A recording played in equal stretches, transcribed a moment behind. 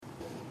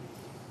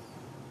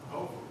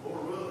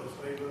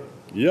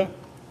Yeah.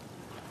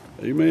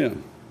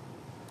 Amen.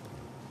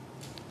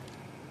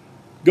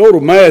 Go to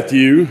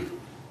Matthew.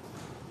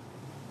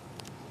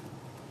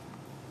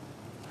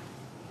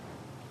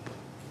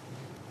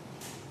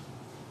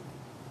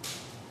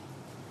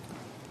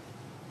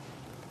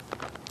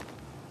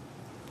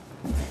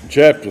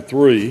 Chapter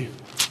 3.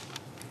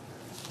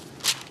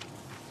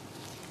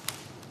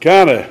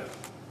 Kind of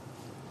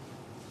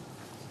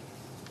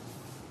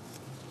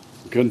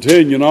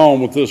continuing on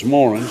with this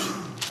morning's.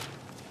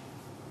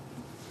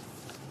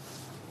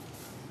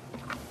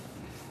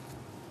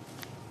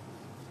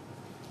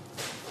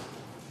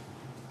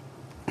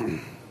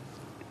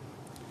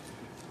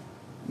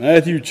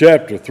 Matthew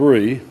chapter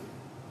 3.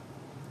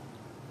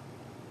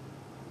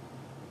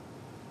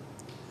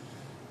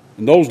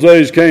 In those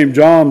days came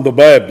John the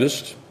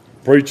Baptist,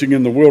 preaching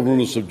in the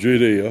wilderness of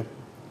Judea,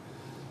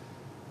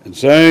 and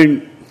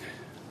saying,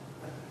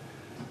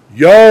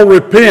 "Y'all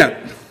repent."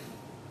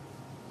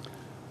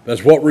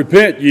 That's what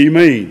repent ye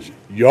means.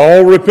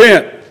 Y'all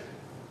repent,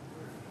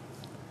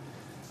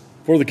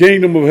 for the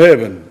kingdom of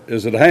heaven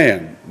is at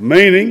hand.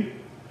 Meaning,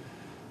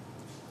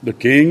 the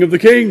king of the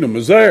kingdom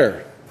is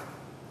there.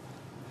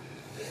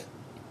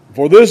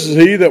 For this is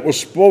he that was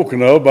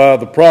spoken of by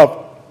the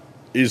prophet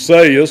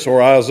Isaiah,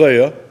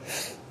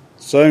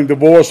 saying, the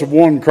voice of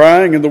one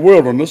crying in the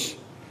wilderness,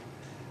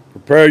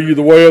 prepare you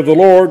the way of the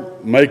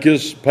Lord, make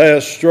his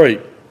path straight.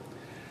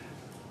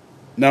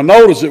 Now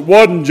notice it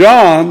wasn't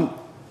John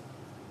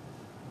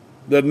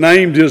that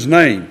named his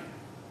name.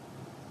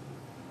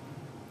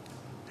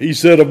 He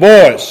said a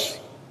voice.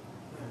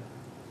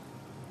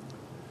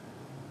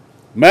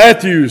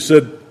 Matthew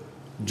said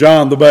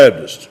John the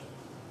Baptist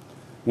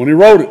when he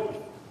wrote it.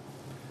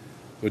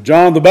 But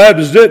John the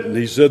Baptist didn't.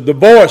 He said the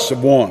voice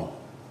of one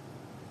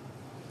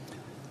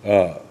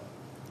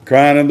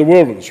crying in the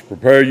wilderness,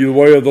 prepare you the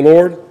way of the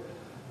Lord,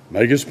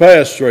 make his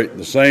path straight.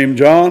 The same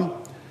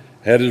John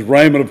had his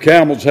raiment of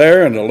camel's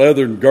hair and a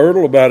leathern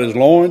girdle about his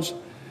loins,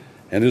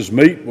 and his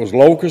meat was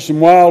locusts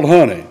and wild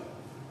honey.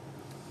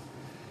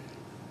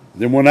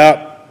 Then went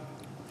out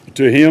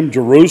to him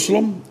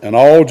Jerusalem and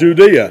all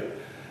Judea.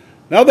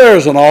 Now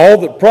there's an all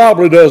that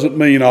probably doesn't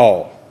mean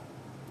all,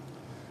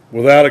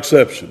 without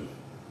exception.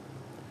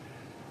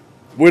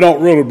 We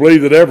don't really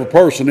believe that every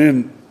person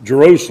in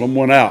Jerusalem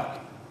went out.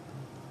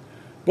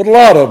 But a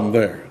lot of them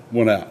there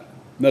went out.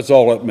 And that's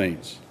all that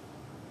means.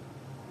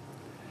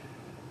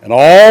 And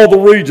all the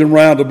region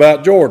round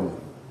about Jordan,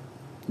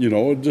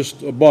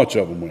 just a bunch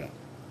of them went.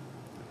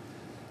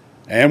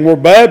 And were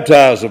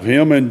baptized of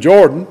him in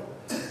Jordan,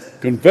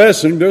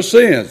 confessing their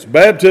sins.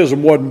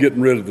 Baptism wasn't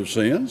getting rid of their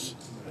sins.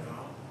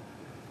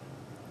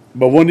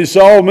 But when he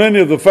saw many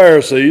of the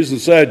Pharisees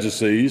and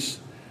Sadducees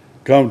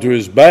come to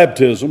his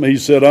baptism, he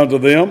said unto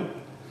them,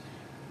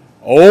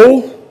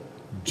 O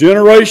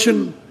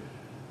generation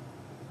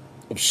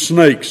of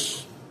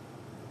snakes,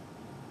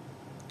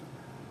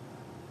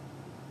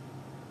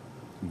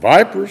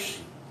 vipers,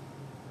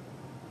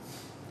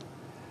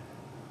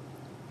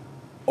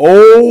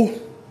 O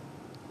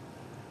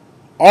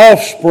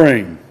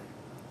offspring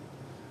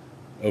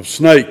of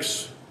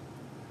snakes.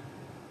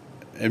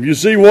 And you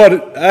see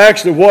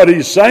what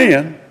he's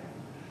saying,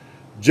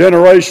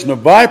 generation of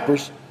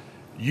vipers,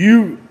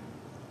 you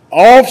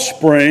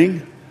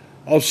offspring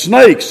of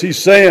snakes. He's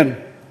saying,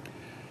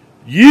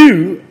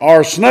 you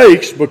are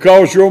snakes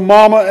because your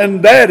mama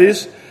and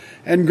daddies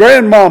and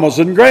grandmamas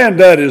and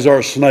granddaddies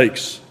are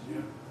snakes.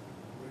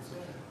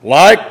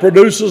 Like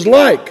produces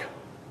like.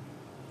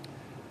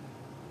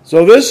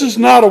 So this is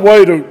not a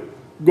way to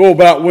go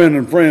about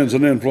winning friends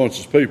and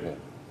influences people,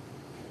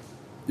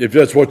 if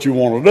that's what you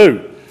want to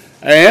do.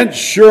 And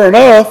sure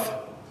enough,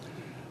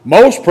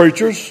 most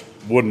preachers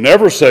would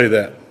never say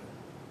that.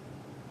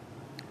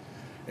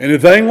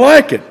 Anything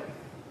like it.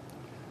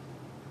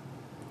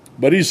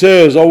 But he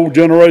says, old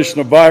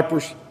generation of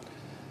vipers,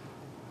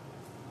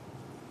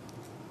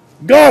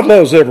 God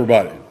loves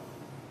everybody.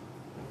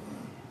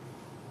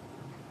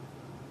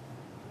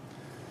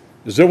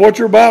 Is that what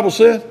your Bible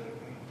said?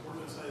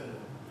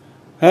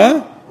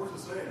 Huh?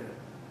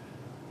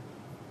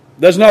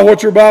 That's not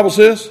what your Bible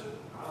says?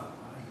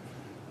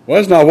 Well,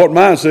 that's not what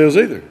mine says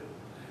either.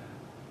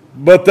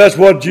 But that's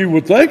what you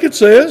would think it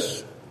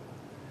says.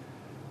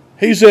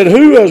 He said,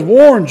 who has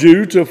warned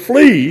you to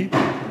flee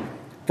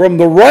from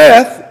the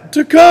wrath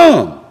to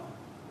come?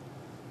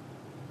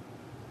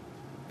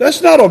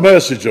 That's not a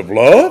message of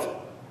love.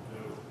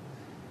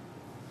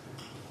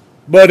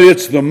 But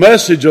it's the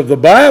message of the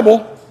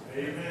Bible.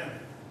 Amen.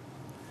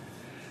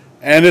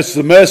 And it's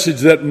the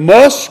message that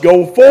must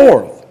go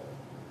forth.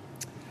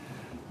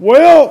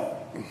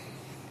 Well,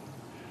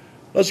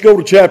 let's go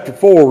to chapter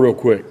 4 real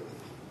quick.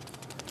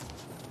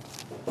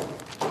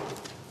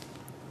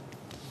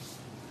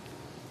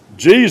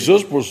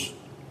 Jesus was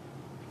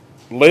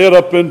led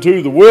up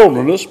into the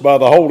wilderness by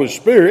the Holy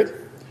Spirit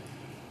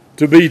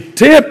to be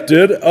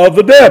tempted of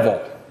the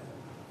devil.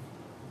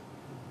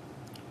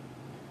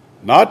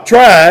 Not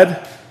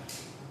tried,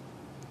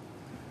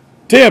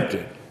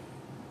 tempted.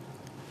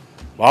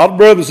 A lot of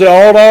brothers say,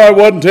 oh no, I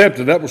wasn't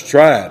tempted, that was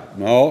tried.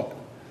 No.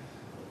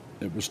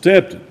 It was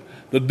tempted.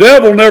 The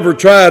devil never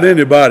tried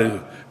anybody,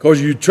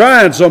 because you're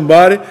trying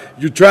somebody,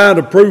 you're trying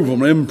to prove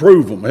them,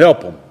 improve them,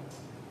 help them.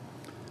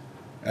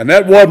 And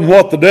that wasn't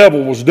what the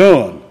devil was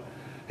doing.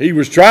 He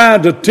was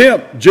trying to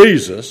tempt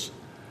Jesus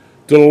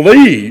to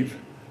leave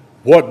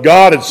what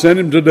God had sent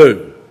him to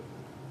do.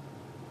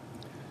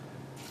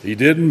 He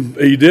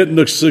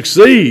didn't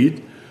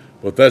succeed,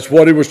 but that's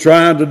what he was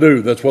trying to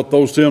do. That's what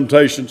those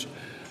temptations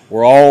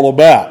were all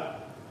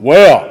about.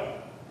 Well,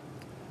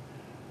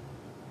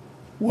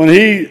 when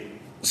he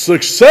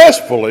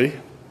successfully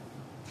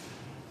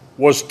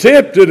was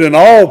tempted in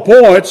all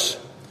points,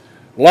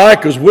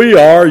 like as we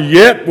are,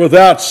 yet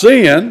without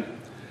sin,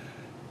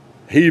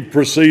 he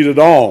proceeded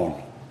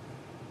on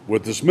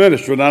with this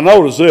ministry. Now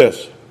notice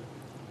this.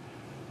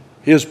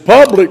 His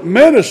public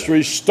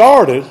ministry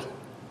started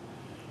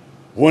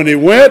when he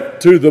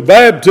went to the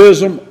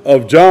baptism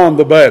of John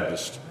the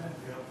Baptist.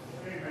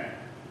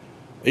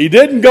 He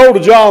didn't go to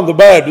John the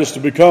Baptist to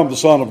become the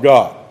Son of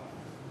God.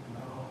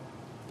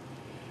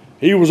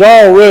 He was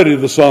already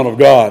the Son of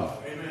God.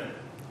 Amen.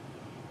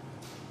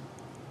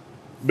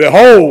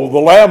 Behold, the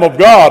Lamb of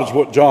God is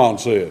what John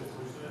said.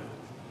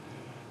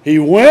 He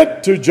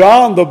went to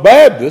John the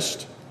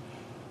Baptist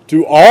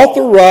to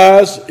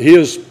authorize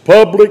his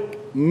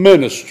public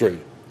ministry.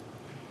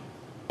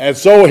 And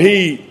so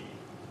he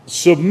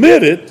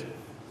submitted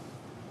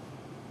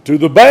to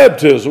the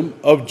baptism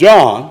of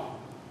John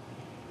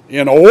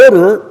in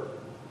order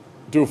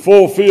to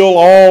fulfill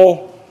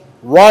all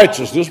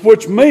righteousness,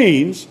 which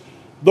means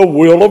the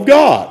will of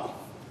God.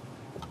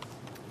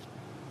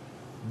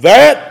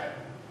 That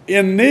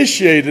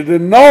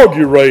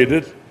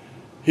inaugurated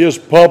his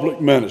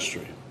public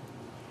ministry.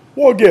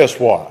 Well, guess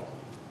what?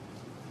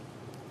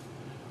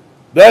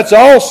 That's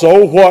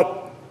also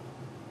what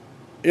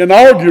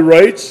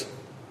inaugurates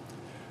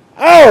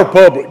our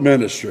public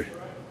ministry.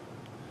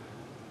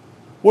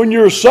 When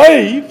you're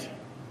saved,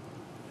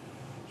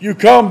 you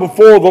come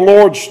before the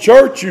Lord's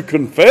church, you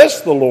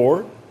confess the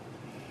Lord,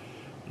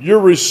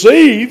 you're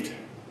received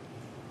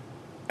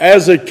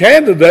as a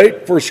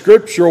candidate for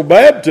scriptural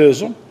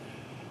baptism,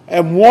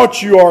 and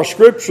once you are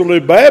scripturally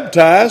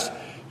baptized,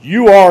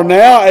 you are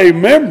now a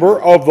member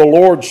of the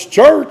Lord's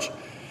church,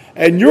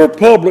 and your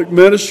public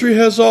ministry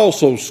has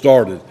also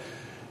started.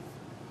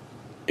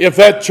 If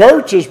that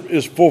church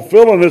is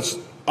fulfilling its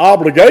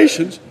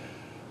obligations,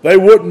 they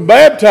wouldn't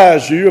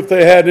baptize you if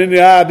they had any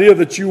idea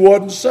that you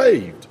wasn't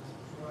saved.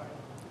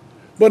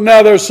 But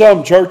now there's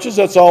some churches,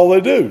 that's all they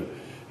do,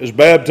 is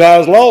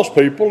baptize lost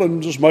people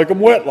and just make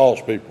them wet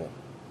lost people.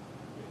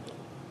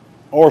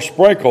 Or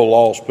sprinkle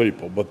lost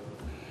people. But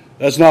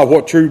that's not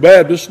what true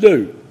Baptists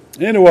do.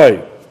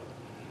 Anyway,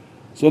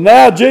 so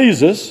now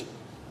Jesus,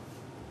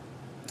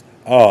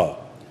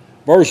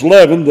 verse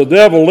 11, the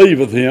devil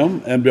leaveth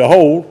him, and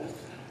behold,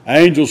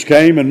 angels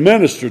came and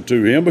ministered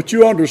to him. But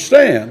you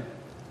understand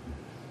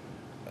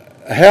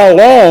how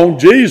long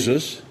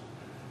Jesus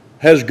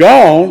has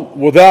gone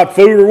without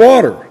food or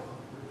water.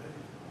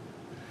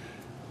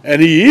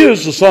 And he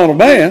is the Son of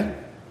Man.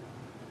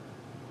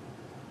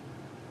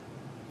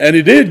 And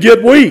he did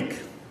get weak.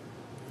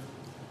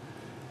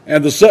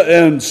 And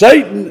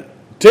Satan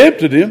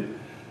tempted him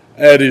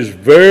at his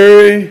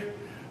very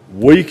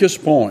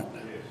weakest point.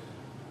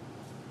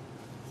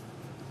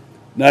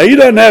 Now, he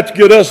doesn't have to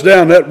get us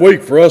down that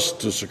weak for us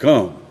to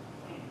succumb.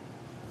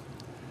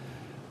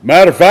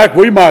 Matter of fact,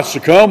 we might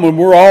succumb when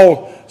we're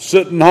all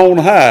sitting on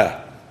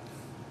high.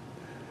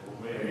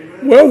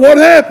 Well, what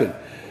happened?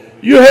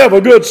 You have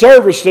a good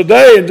service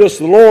today and just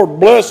the Lord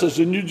blesses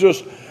and you're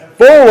just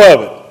full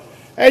of it.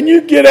 And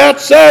you get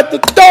outside the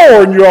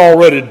door and you're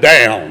already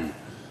down.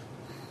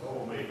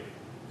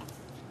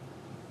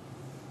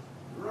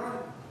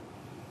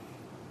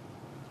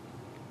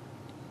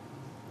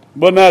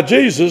 But now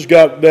Jesus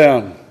got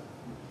down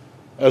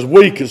as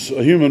weak as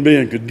a human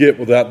being could get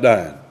without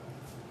dying.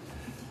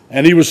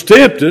 And he was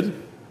tempted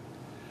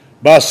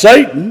by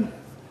Satan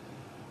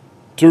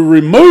to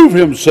remove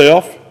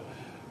himself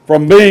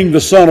from being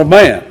the Son of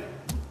Man.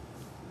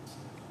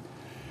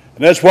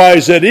 And that's why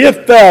he said,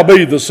 if thou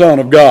be the Son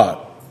of God.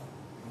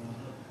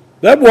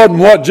 That wasn't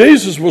what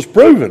Jesus was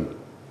proving.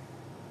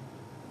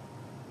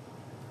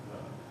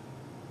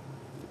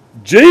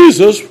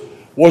 Jesus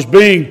was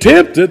being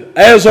tempted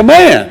as a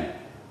man.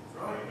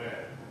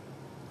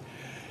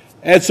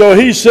 And so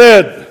he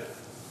said,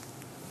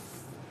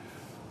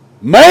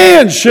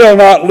 man shall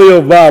not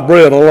live by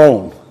bread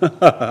alone.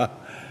 A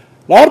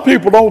lot of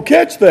people don't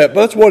catch that,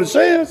 but that's what it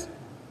says.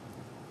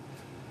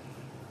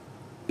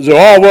 They say,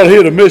 oh, well,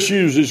 he'd have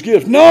misused his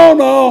gifts.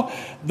 No,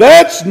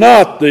 that's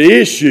not the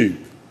issue.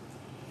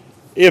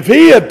 If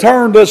he had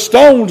turned the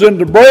stones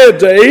into bread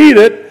to eat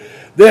it,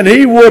 then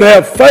he would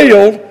have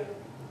failed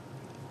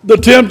the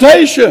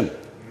temptation.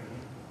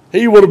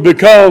 He would have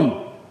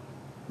become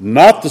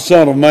not the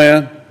Son of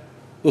Man,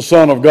 the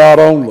Son of God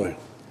only.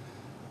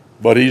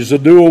 But he's a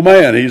dual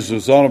man. He's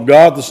the Son of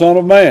God, the Son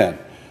of Man,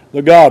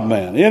 the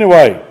God-man.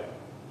 Anyway,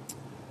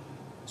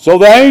 so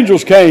the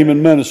angels came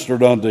and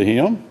ministered unto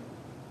him.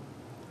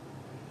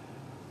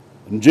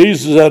 And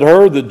Jesus had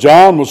heard that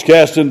John was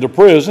cast into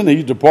prison.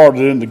 He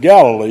departed into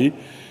Galilee.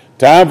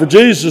 Time for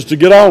Jesus to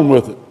get on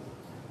with it.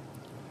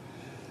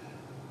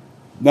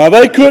 Now,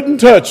 they couldn't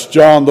touch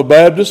John the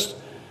Baptist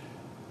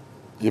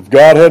if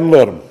God hadn't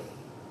let them.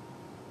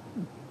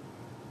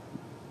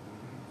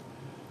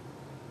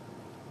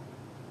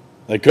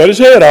 They cut his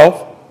head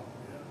off,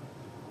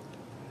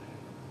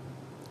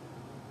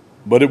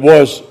 but it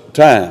was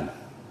time.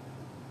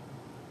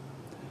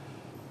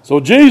 So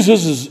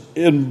Jesus is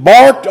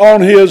embarked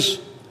on his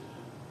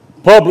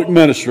public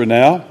ministry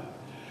now.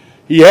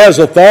 He has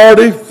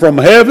authority from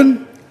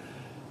heaven,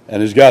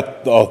 and he's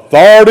got the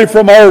authority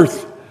from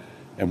earth.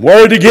 And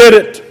where did he get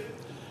it?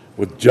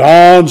 With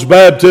John's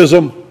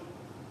baptism.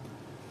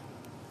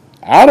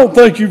 I don't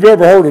think you've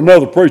ever heard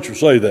another preacher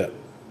say that.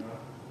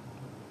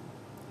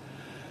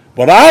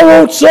 But I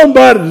want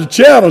somebody to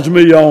challenge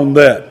me on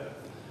that.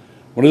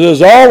 When it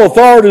says all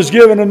authority is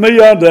given to me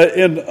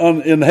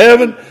in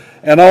heaven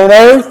and on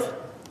earth,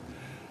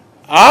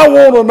 I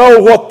want to know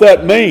what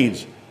that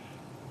means.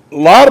 A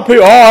lot of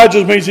people, that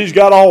just means he's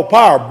got all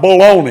power.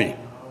 Baloney.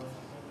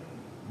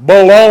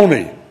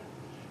 Baloney.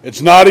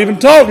 It's not even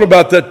talking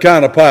about that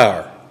kind of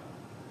power.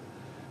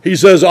 He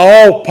says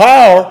all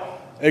power,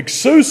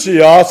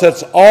 exousios,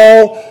 that's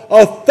all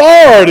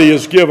authority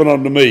is given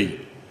unto me.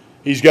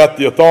 He's got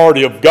the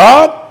authority of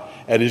God,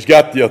 and he's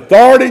got the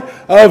authority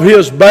of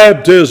his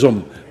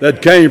baptism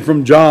that came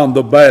from John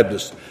the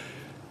Baptist.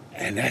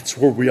 And that's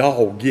where we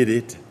all get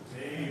it.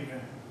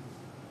 Amen.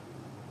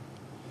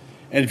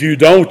 And if you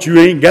don't, you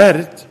ain't got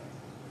it.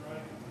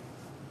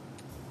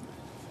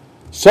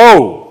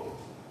 So,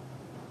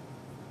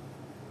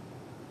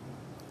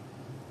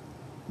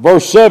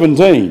 verse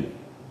 17.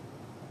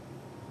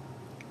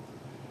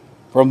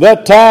 From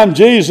that time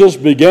Jesus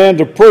began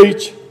to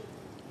preach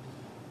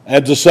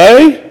and to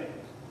say,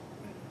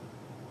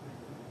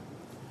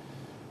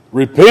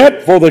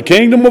 repent, for the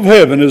kingdom of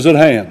heaven is at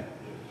hand.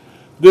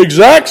 The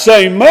exact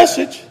same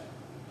message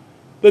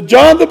that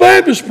John the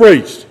Baptist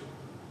preached.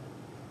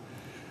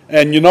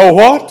 And you know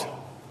what?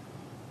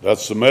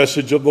 That's the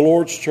message of the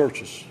Lord's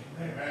churches.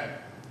 Amen.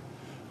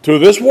 To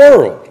this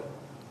world.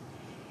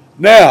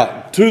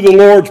 Now, to the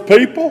Lord's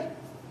people,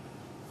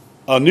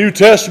 a New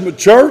Testament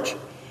church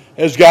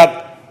has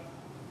got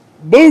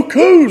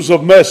bukus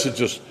of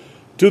messages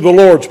to the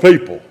Lord's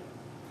people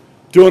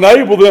to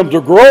enable them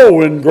to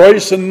grow in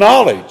grace and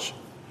knowledge.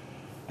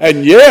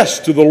 And yes,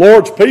 to the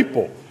Lord's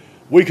people,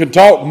 we can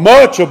talk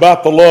much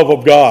about the love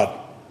of God.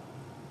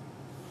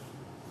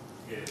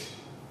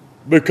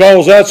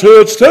 Because that's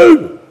who it's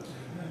to.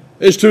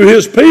 It's to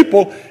his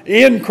people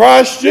in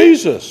Christ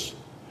Jesus.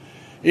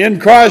 In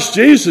Christ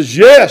Jesus,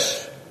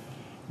 yes,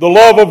 the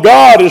love of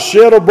God is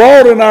shed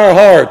abroad in our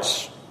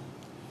hearts.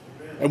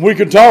 And we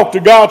can talk to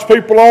God's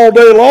people all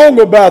day long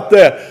about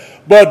that.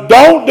 But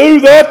don't do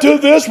that to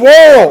this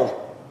world.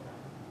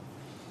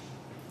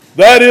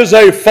 That is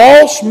a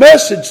false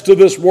message to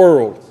this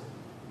world.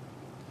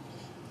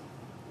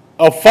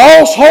 A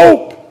false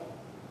hope.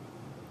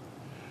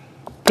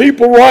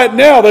 People right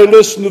now, they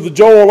listen to the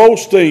Joel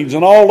Osteens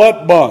and all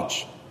that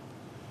bunch.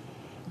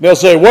 They'll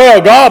say, well,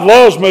 God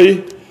loves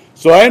me,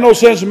 so ain't no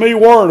sense in me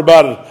worrying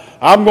about it.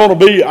 I'm going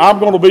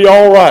to be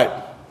all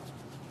right.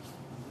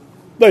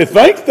 They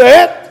think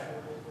that.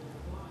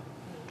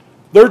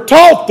 They're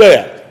taught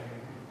that.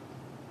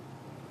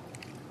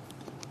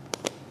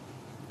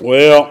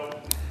 Well,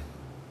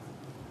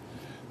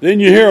 then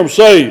you hear them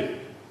say,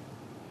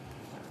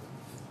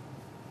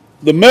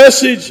 the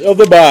message of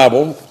the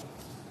Bible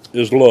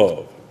is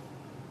love.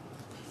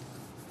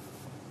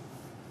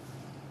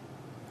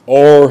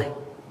 Or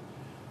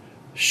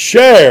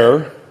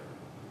share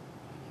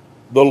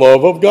the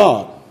love of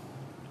God.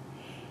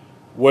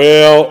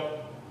 Well,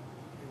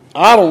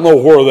 I don't know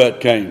where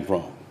that came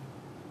from.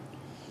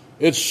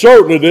 It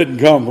certainly didn't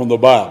come from the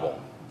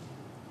Bible.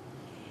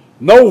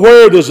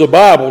 Nowhere does the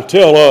Bible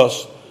tell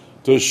us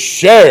to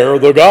share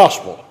the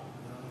gospel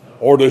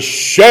or to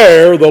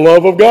share the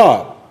love of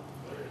God.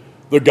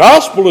 The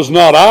gospel is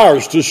not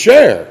ours to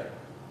share.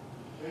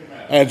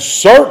 And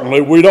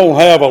certainly we don't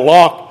have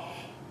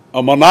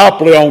a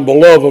monopoly on the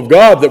love of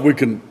God that we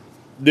can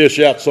dish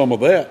out some of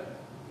that.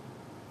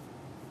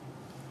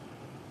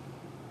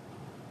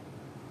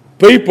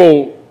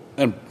 People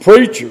and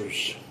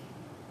preachers,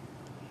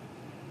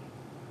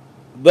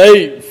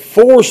 they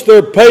force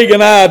their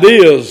pagan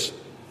ideas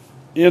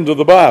into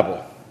the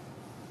Bible.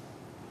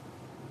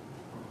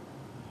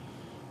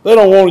 They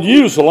don't want to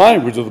use the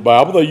language of the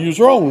Bible, they use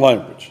their own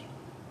language.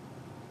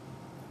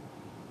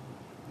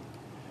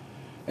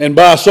 And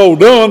by so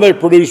doing, they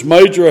produce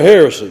major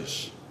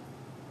heresies.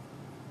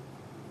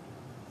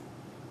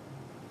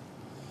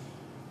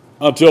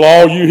 Until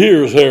all you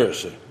hear is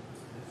heresy.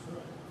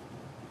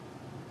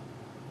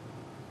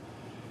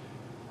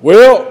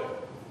 Well,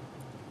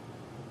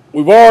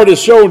 we've already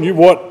shown you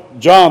what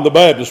John the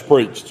Baptist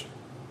preached.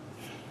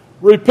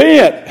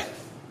 Repent.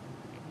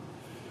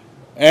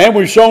 And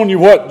we've shown you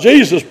what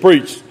Jesus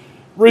preached.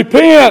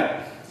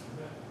 Repent.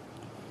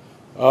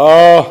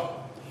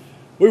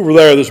 We were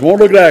there this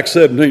morning. Look at Acts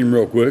 17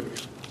 real quick.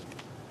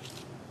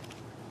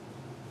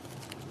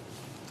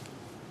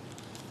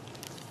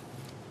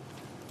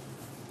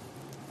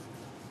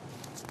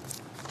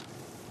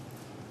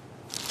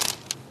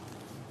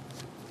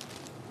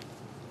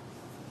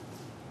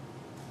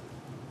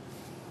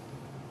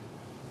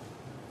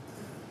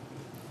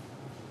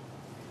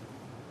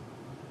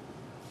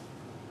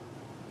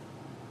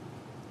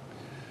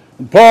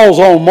 And Paul's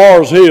on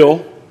Mars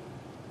Hill.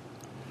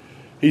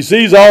 He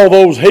sees all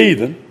those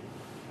heathen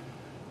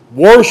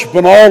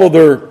worshiping all of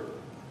their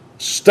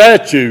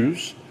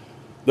statues,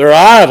 their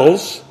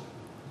idols.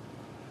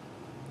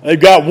 They've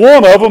got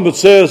one of them that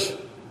says,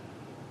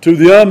 "To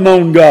the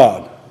unknown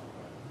God."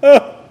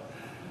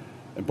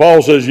 And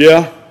Paul says,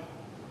 yeah,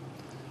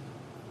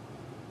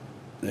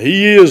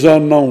 he is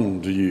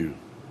unknown to you.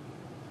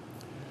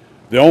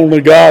 The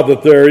only God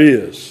that there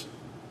is.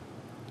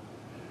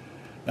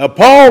 Now,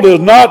 Paul does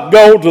not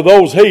go to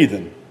those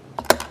heathen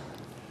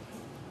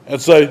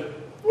and say,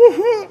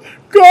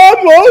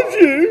 "God loves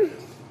you."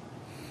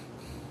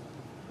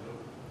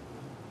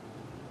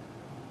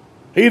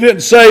 He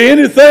didn't say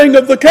anything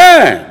of the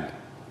kind.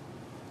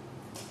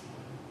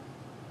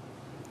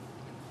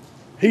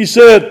 He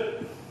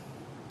said,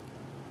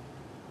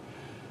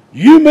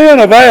 "You men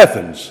of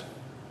Athens."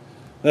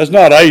 That's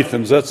not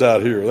Athens, that's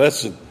out here.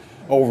 That's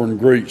over in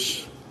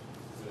Greece.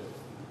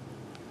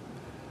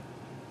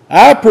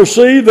 "I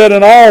perceive that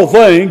in all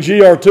things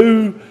ye are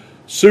too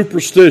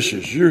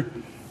superstitious." You're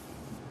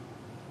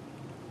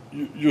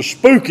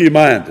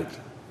spooky-minded.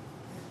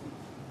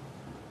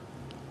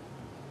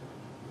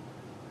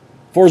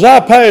 "For as I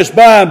passed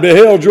by and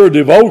beheld your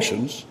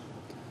devotions,"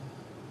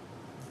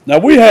 now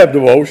we have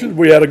devotions.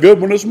 We had a good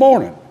one this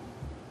morning.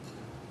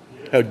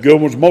 Had good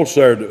ones most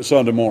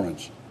Sunday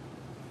mornings.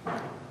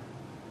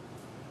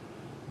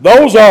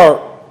 Those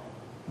are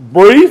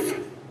brief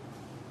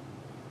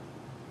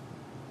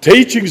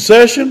teaching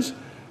sessions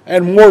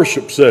and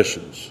worship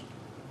sessions,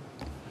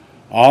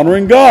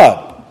 honoring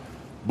God.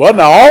 But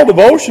now all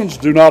devotions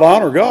do not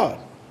honor God.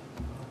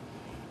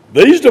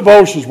 These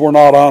devotions were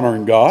not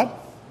honoring God.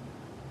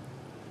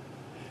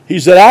 He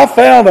said, "I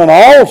found an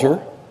altar."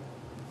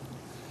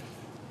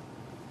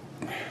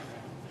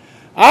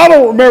 I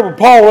don't remember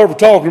Paul ever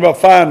talking about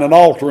finding an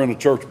altar in a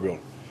church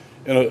building,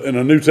 in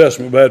a New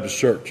Testament Baptist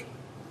church.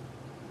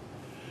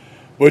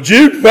 But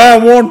you can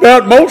find one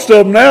about most of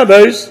them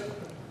nowadays.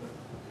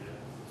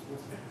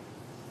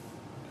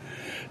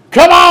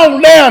 Come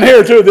on down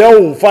here to the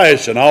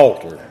old-fashioned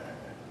altar.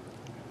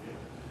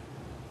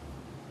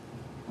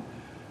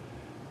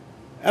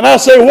 And I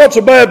say, what's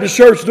a Baptist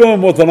church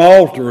doing with an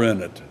altar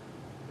in it?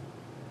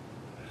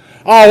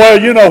 "Oh,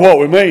 well, you know what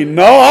we mean."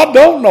 No, I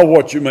don't know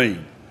what you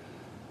mean.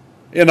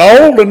 In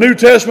the Old and New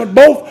Testament,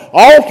 both,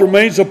 altar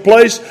means a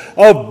place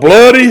of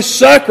bloody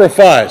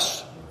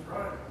sacrifice.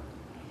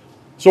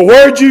 So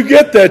where'd you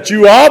get that?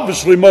 You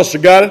obviously must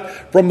have got it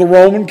from the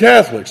Roman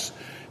Catholics.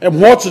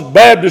 And what's a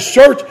Baptist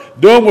church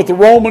doing with the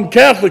Roman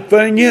Catholic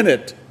thing in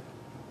it?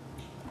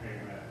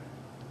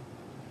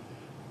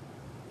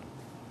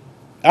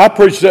 I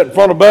preached that in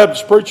front of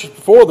Baptist preachers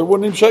before. They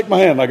wouldn't even shake my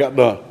hand. I got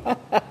done.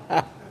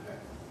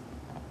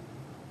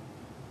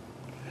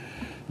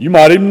 You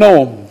might even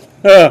know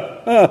them.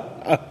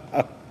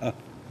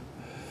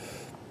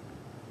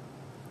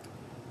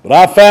 "But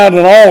I found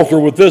an altar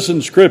with this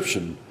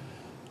inscription,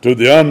 to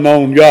the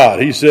unknown God."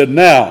 He said,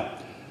 "Now,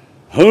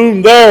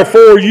 whom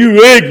therefore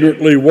you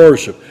ignorantly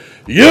worship."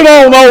 You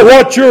don't know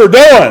what you're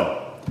doing.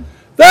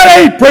 That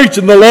ain't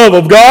preaching the love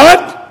of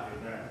God.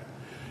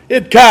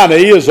 It kind of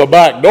is a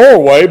back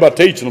doorway by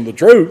teaching them the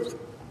truth.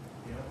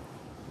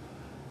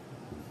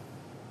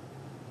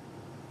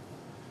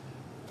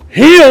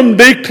 Him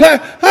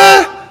declare.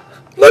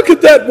 Look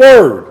at that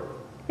word.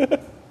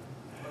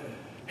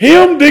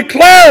 "Him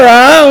declare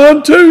I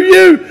unto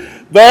you."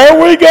 There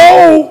we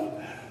go.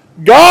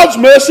 God's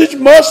message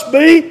must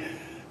be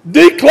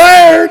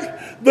declared.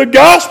 The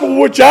gospel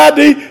which I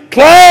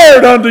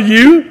declared unto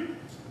you.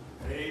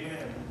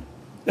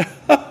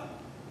 Amen.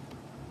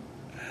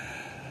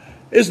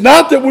 It's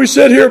not that we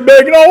sit here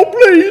begging, "Oh,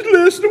 please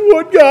listen to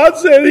what God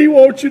said." He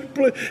wants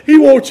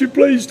you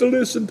please to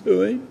listen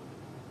to Him.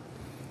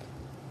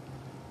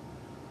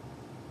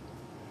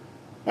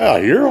 I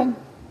hear them.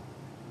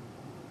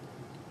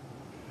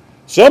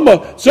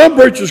 Some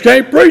preachers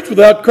can't preach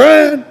without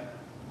crying.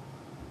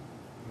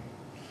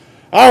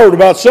 I heard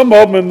about some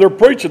of them in their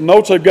preaching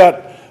notes. They've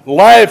got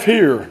laugh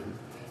here,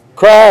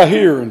 cry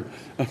here, and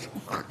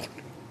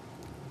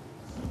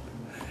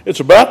it's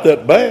about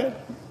that bad.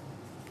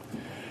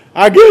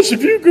 I guess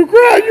if you can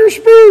cry, you're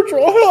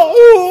spiritual.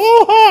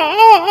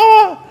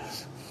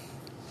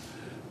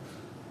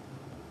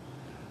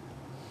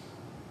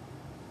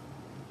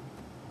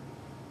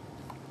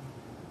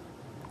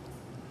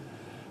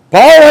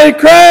 Paul ain't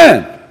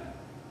crying.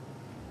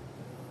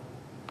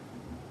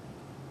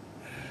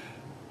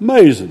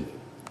 Amazing.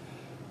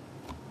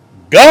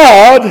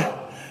 God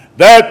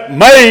that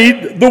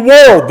made the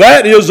world.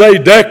 That is a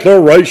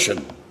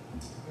declaration.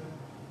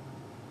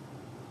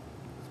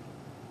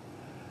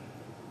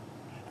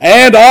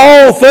 And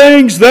all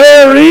things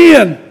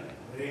therein.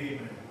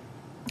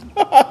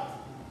 Amen.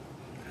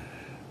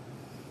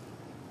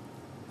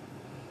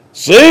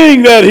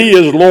 Seeing that He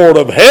is Lord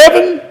of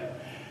heaven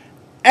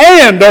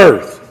and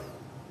earth,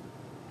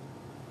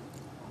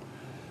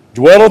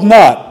 dwelleth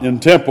not in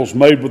temples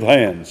made with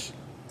hands,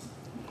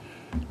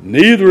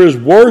 neither is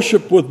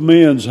worship with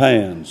men's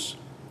hands,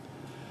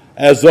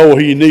 as though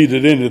He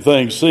needed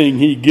anything, seeing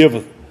He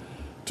giveth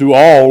to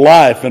all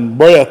life and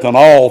breath and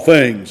all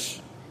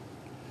things,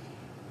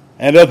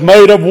 and hath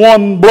made of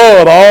one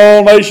blood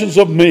all nations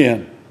of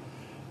men,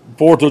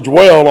 for to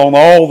dwell on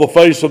all the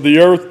face of the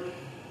earth,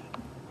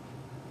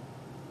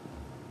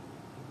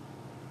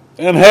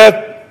 and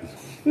hath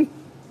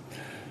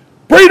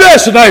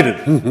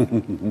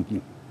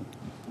predestinated,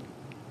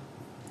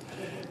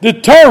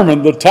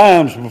 determined the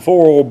times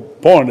before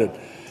appointed,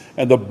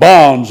 and the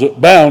bounds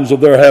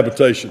of their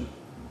habitation.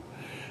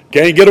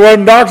 Can't get away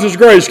from doctrines of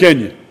grace, can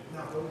you?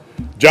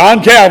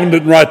 John Calvin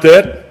didn't write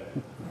that.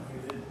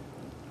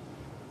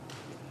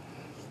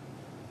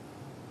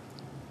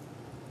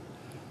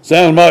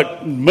 Sounds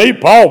like me,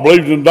 Paul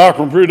believed in the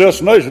doctrine of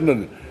predestination,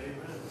 didn't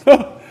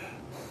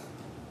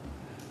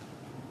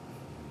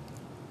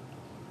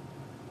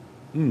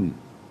he?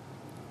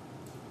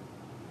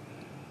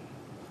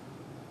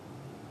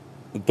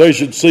 That they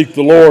should seek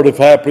the Lord, if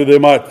haply they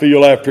might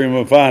feel after him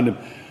and find him,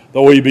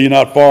 though he be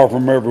not far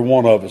from every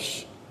one of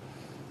us.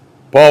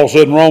 Paul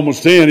said in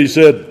Romans 10, he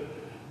said,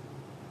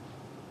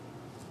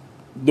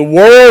 the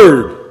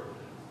word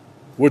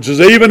which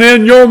is even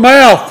in your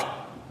mouth.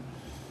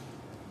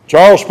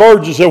 Charles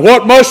Spurgeon said,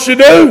 what must you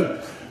do?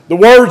 The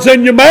word's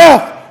in your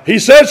mouth. He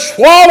said,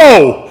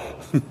 swallow.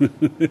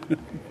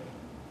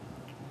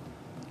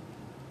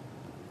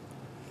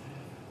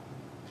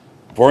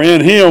 For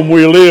in him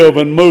we live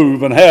and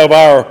move and have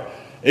our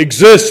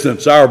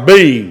existence, our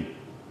being.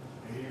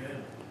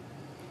 Amen.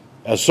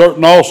 As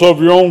certain also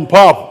of your own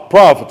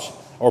prophets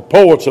or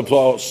poets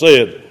have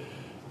said,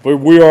 for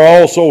we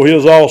are also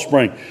his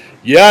offspring.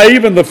 Yeah,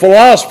 even the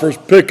philosophers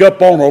pick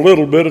up on a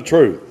little bit of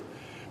truth.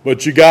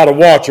 But you got to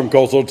watch them,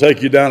 because they'll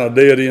take you down a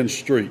dead-end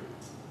street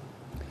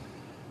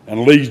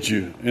and lead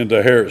you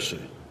into heresy.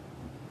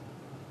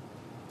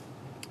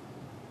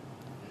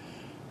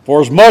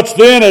 For as much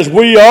then as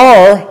we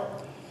are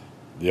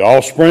the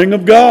offspring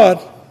of God,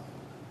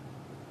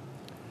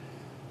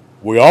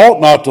 we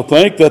ought not to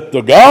think that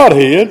the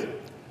Godhead,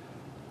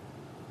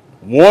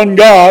 one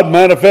God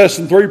manifest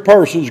in three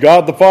persons,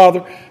 God the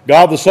Father,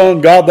 God the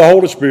Son, God the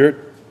Holy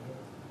Spirit,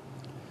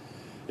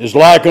 is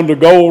like unto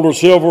gold or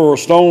silver or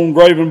stone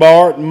graven by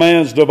art and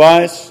man's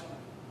device.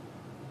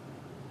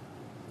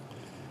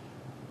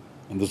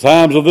 In the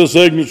times of this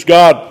ignorance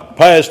God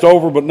passed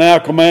over, but now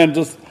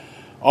commandeth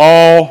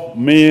all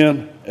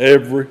men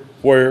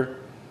everywhere.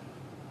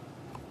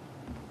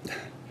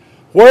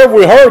 Where have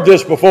we heard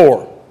this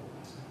before?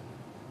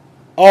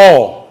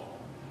 All.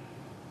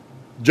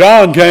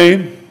 John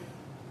came,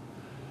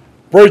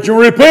 preaching,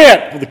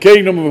 repent, for the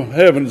kingdom of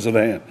heaven is at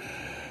hand.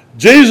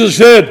 Jesus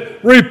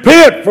said,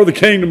 repent, for the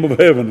kingdom of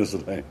heaven is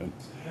at hand.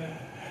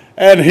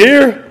 And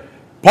here,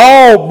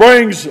 Paul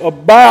brings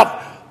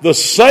about the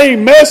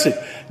same message.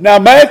 Now,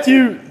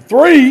 Matthew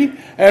 3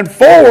 and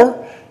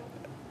 4,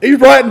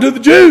 he's writing to the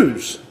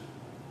Jews.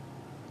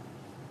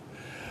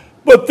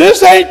 But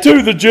this ain't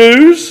to the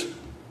Jews.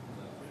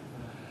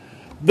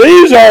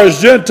 These are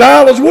as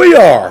Gentile as we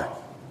are.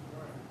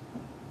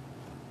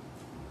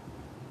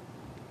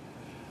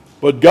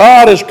 But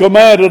God has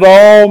commanded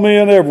all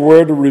men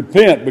everywhere to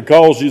repent,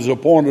 because he's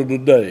appointed a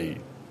day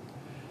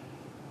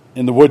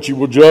in the which he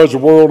will judge the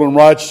world in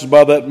righteousness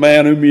by that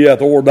man whom he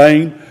hath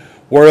ordained,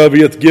 whereof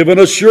he hath given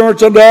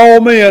assurance unto all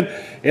men,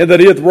 and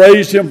that he hath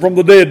raised him from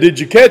the dead. Did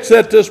you catch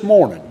that this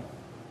morning?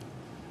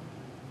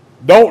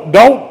 Don't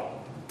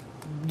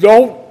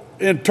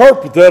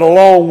interpret that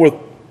along with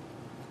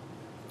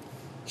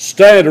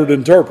standard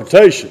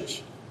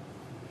interpretations.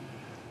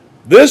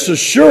 This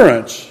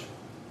assurance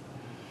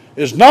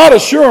is not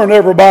assuring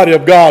everybody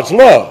of God's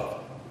love.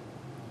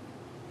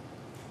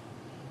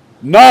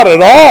 Not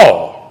at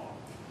all.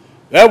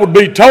 That would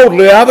be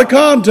totally out of the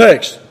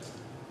context.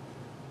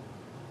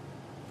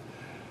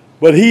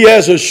 But he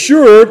has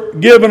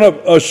given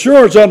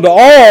assurance unto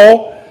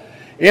all,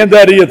 in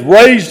that he hath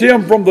raised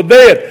him from the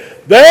dead.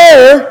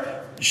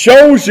 There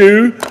shows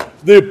you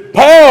the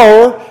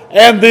power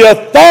and the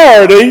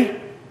authority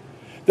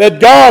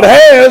that God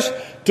has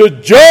to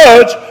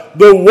judge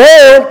the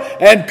world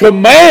and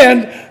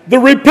command the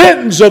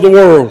repentance of the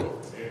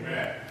world.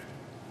 Amen.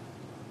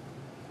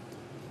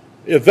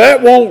 If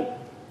that won't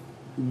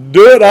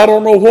do it, I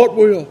don't know what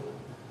will.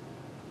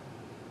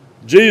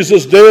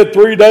 Jesus dead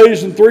 3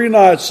 days and 3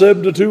 nights,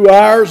 72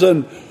 hours,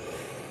 and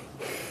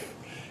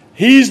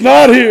he's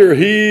not here.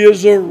 He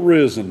is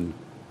arisen.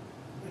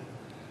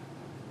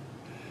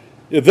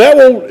 If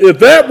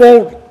that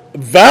won't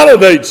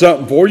validate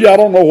something for you, I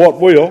don't know what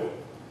will.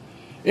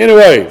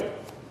 Anyway,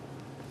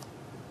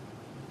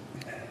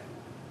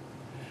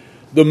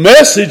 the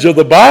message of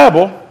the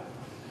Bible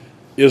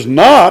is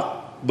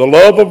not the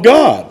love of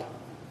God.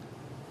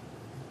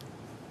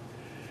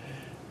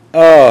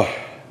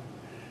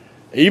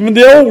 Even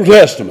the Old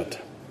Testament.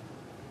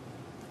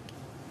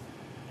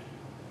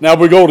 Now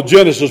we go to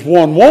Genesis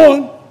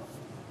 1:1.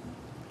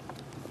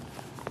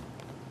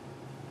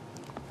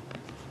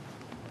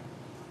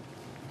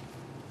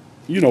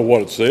 You know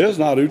what it says,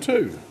 and I do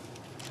too.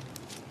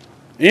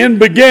 In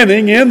the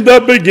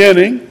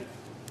beginning,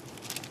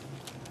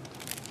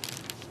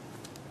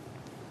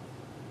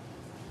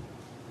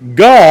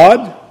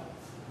 God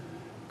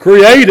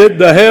created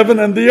the heaven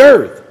and the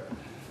earth.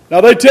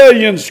 Now they tell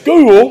you in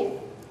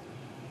school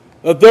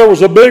that there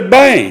was a big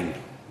bang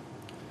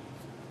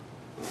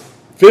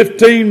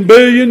 15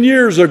 billion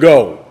years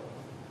ago.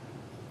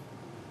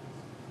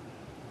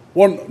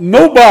 Well,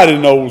 nobody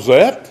knows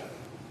that.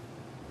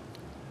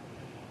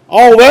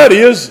 All that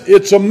is,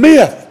 it's a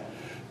myth.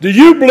 Do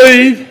you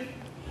believe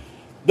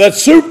that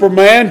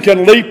Superman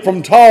can leap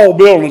from tall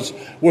buildings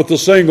with a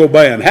single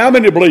band? How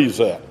many believes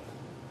that?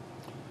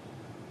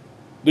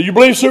 Do you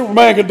believe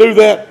Superman can do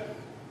that?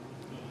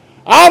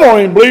 I don't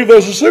even believe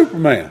there's a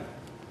Superman.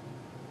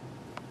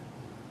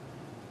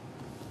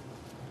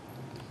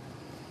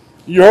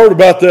 You heard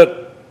about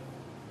that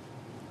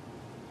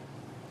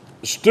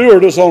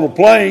stewardess on a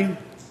plane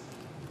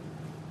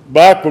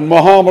back when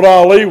Muhammad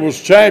Ali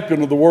was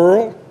champion of the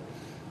world.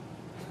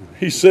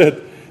 He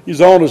said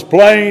he's on his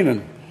plane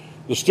and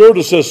the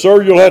stewardess says,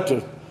 "Sir, you'll have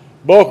to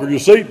buckle your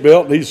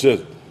seatbelt." And he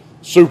said,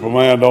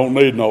 "Superman don't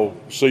need no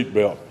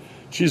seatbelt."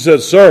 She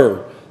said,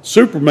 "Sir,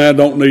 Superman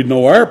don't need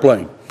no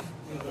airplane."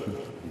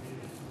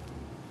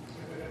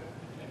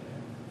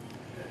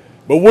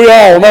 But we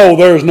all know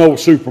there's no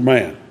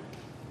Superman.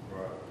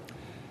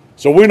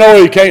 So we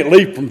know he can't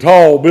leap from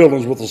tall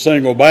buildings with a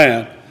single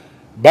bound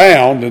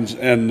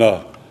and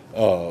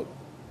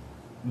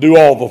do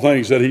all the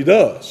things that he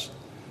does.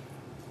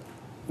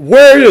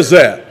 Where is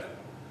that?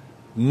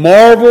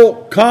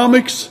 Marvel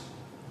Comics?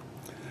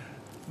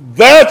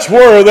 That's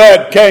where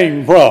that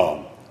came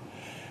from.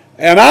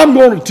 And I'm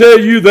going to tell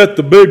you that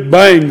the Big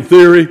Bang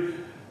Theory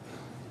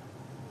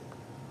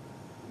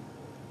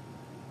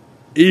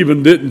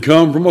even didn't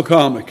come from a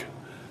comic.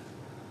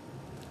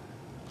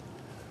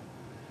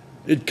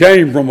 It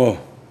came from a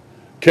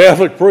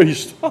Catholic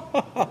priest.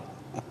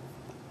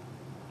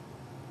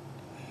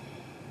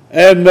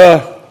 And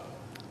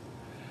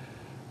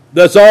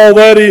that's all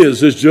that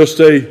is. It's just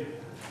a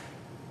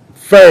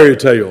fairy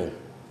tale.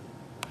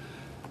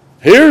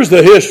 Here's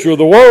the history of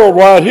the world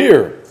right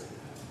here.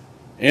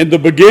 In the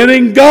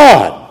beginning,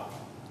 God.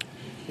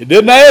 It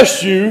didn't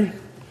ask you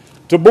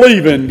to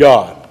believe in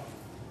God.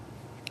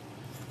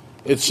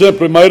 It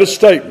simply made a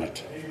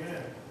statement.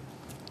 Amen.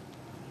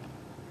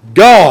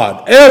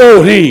 God,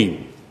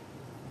 Elohim,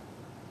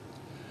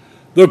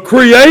 the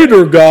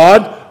Creator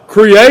God,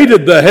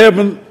 created the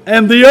heaven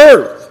and the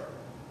earth.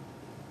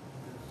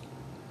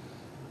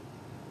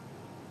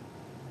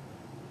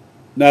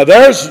 Now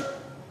there's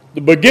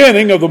the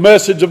beginning of the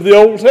message of the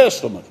Old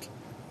Testament.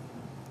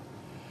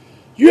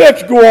 You have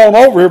to go on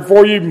over here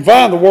before you even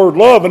find the word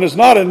love, and it's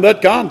not in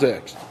that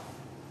context.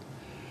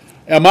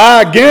 Am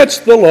I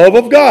against the love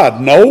of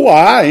God? No,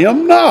 I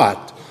am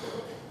not.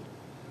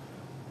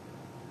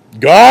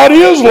 God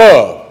is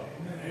love.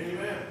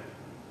 Amen.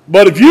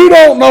 But if you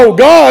don't know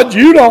God,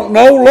 you don't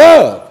know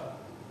love.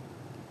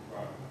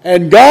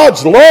 And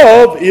God's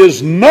love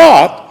is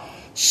not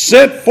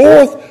sent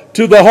forth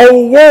to the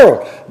whole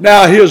world.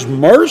 Now, His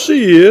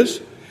mercy is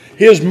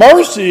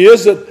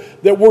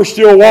that we're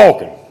still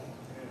walking.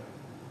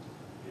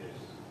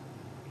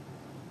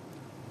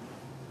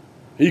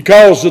 He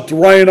calls it to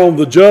rain on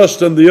the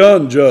just and the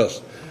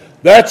unjust.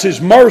 That's His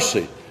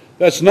mercy.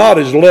 That's not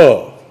His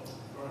love.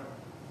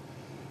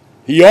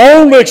 He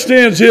only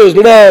extends His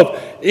love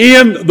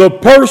in the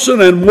person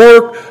and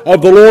work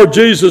of the Lord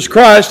Jesus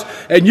Christ,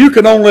 and you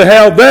can only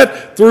have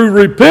that through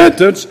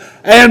repentance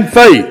and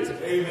faith.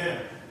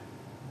 Amen.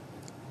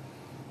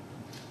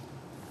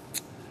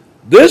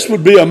 This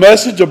would be a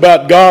message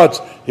about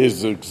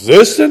His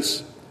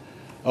existence,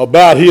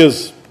 about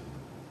His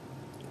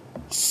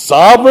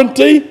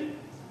sovereignty.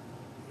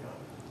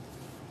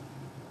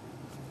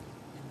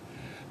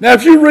 Now,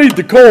 if you read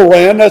the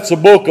Quran, that's the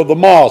book of the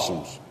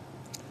Muslims,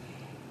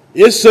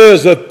 it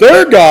says that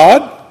their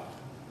God,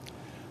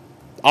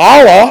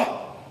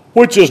 Allah,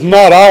 which is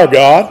not our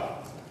God,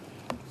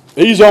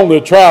 He's only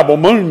a tribal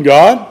moon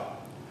god,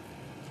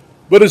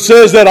 but it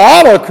says that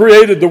Allah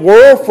created the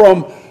world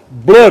from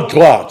blood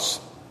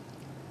clots.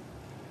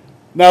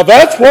 Now,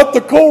 that's what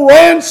the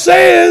Quran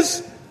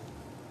says,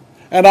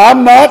 and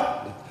I'm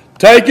not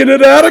taking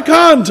it out of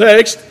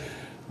context.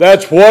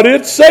 That's what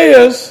it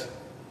says.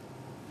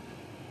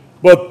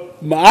 But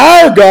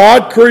our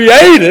God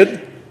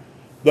created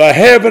the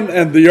heaven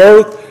and the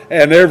earth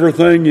and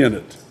everything in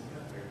it.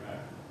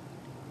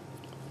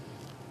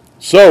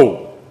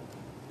 So,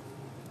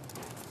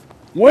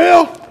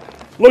 well,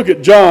 look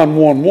at John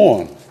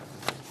 1:1.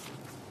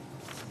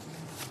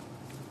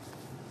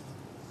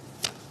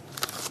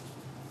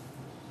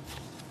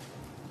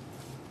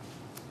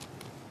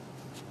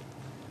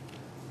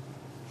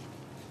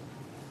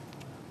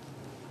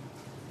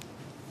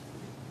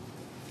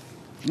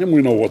 And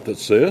we know what that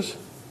says.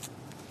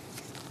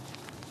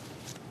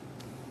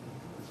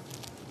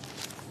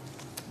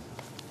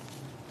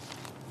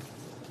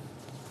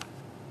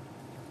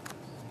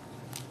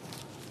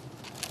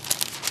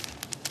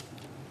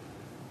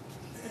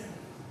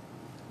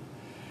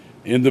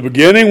 In the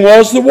beginning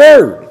was the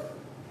Word,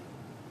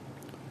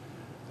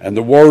 and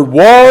the Word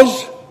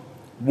was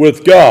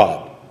with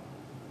God,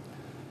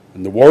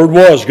 and the Word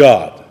was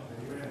God.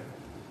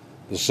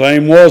 The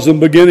same was in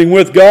the beginning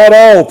with God.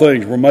 All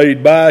things were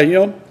made by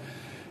him,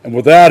 and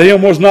without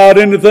him was not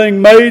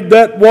anything made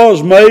that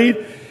was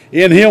made.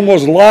 In him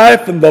was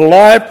life, and the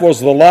life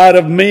was the light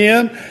of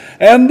men.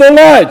 And the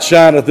light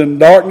shineth in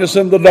darkness,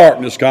 and the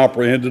darkness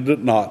comprehended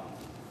it not.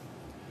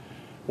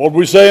 What did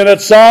we say in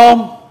that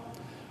Psalm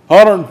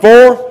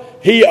 104?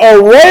 He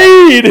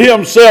arrayed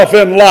himself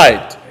in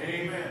light.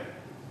 Amen.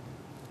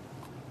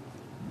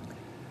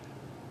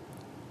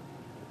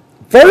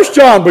 1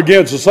 John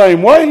begins the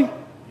same way.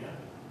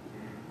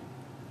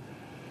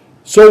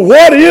 So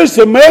what is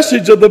the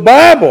message of the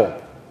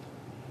Bible?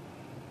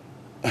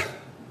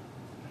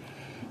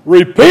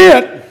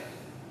 Repent.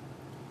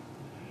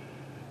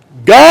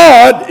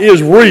 God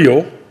is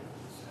real.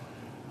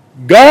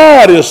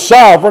 God is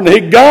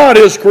sovereign. God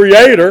is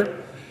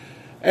creator.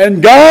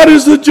 And God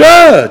is the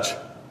judge.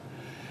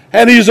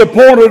 And he's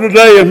appointed a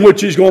day in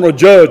which he's going to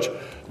judge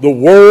the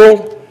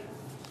world.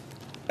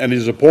 And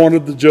he's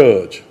appointed the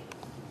judge.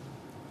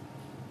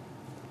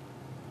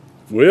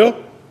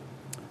 Well,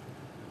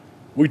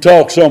 we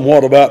talked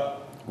somewhat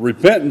about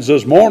repentance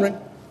this morning.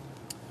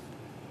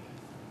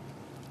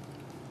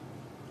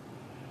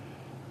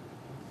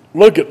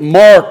 Look at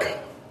Mark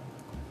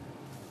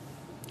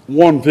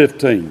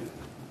 1:15.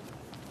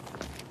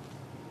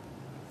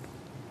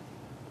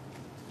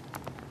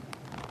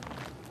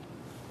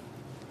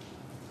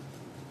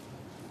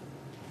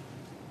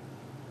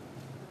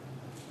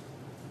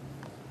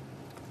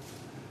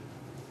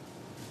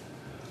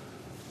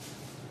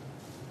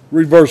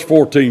 Read verse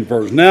 14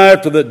 first. Now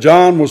after that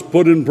John was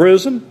put in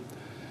prison,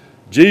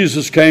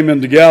 Jesus came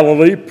into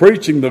Galilee,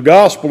 preaching the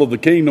gospel of the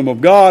kingdom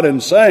of God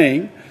and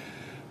saying,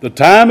 the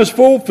time is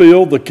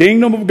fulfilled, the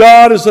kingdom of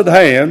God is at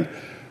hand.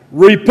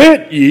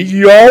 Repent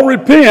ye all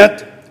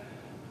repent,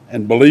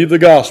 and believe the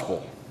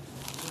gospel.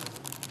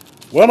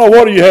 Well, now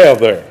what do you have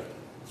there?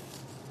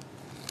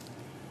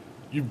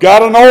 You've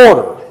got an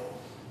order.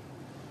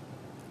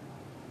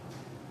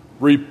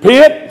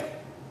 Repent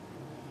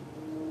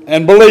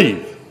and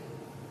believe.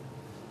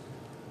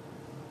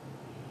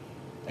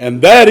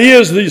 And that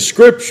is the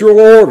scriptural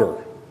order.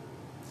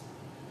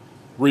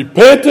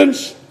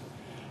 Repentance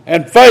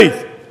and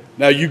faith.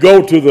 Now you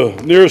go to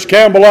the nearest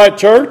Campbellite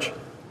church,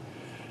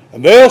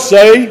 and they'll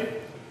say,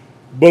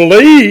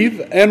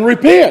 believe and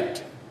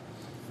repent.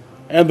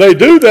 And they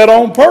do that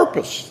on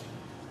purpose.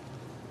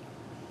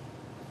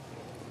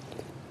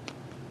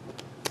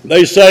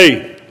 They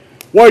say,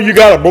 well, you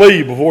got to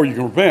believe before you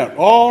can repent.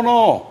 Oh,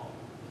 no.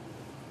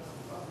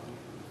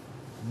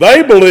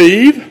 They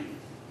believe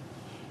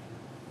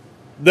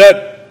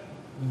that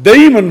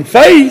demon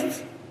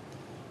faith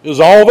is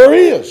all there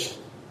is.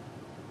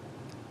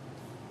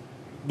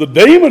 The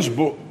demons,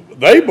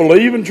 they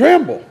believe and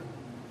tremble.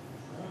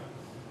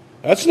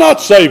 That's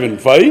not saving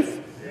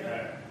faith.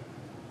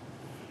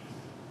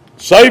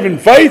 Saving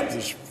faith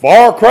is a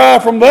far cry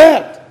from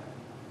that.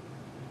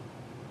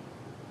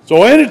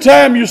 So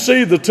anytime you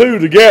see the two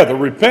together,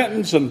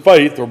 repentance and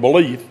faith or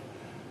belief,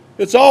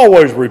 it's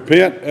always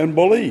repent and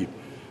believe.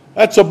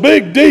 That's a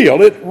big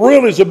deal. It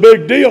really is a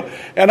big deal.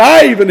 And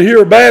I even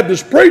hear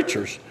Baptist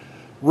preachers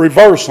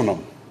reversing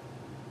them.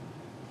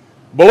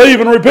 Believe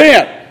and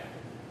repent.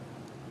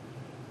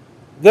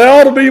 They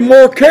ought to be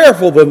more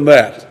careful than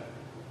that.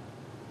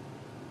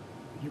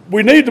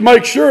 We need to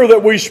make sure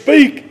that we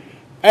speak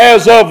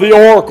as of the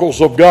oracles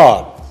of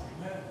God.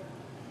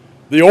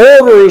 The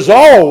order is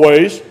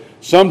always,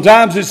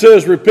 sometimes it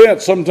says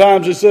repent,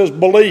 sometimes it says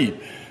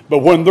believe. But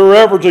when they're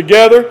ever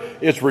together,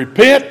 it's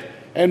repent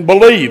and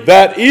believe.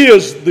 That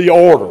is the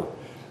order,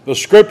 the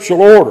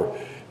scriptural order.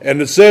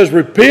 And it says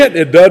repent,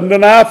 it doesn't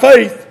deny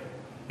faith.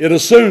 It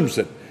assumes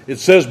it. It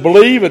says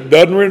believe, it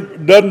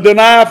doesn't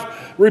deny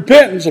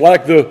repentance,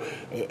 like the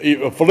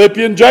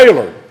Philippian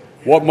jailer.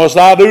 What must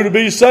I do to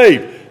be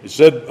saved? He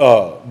said,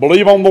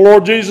 believe on the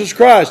Lord Jesus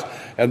Christ,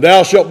 and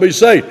thou shalt be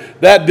saved.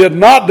 That did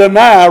not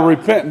deny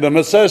the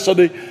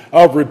necessity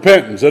of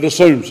repentance. It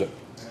assumes it.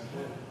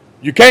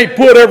 You can't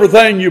put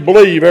everything you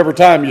believe every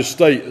time you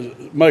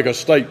make a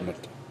statement.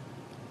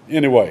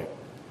 Anyway,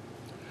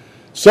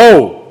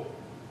 so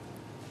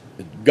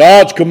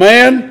God's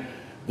command,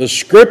 the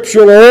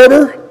scriptural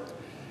order,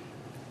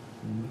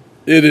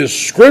 it is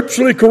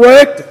scripturally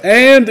correct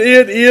and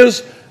it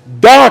is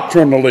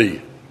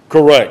doctrinally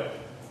correct.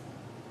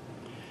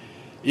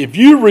 If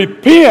you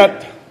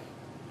repent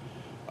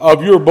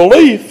of your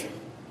belief,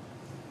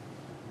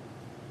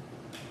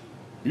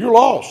 you're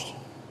lost.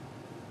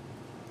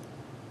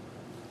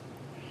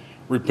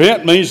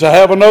 Repent means to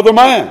have another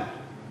mind.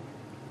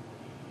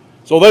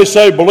 So they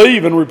say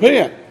believe and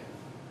repent.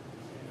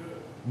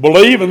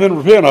 Believe and then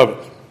repent of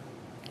it.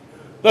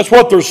 That's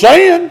what they're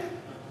saying.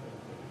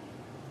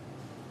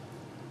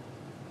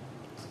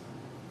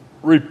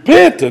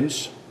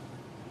 Repentance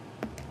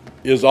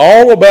is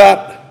all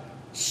about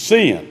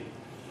sin.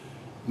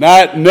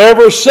 Now, it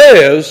never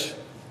says,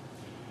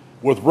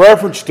 with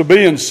reference to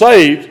being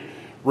saved,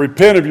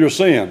 repent of your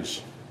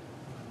sins.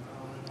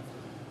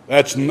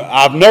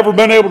 I've never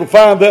been able to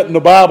find that in the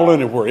Bible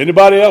anywhere.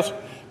 Anybody else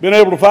been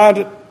able to find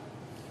it?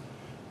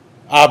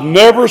 I've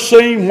never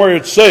seen where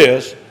it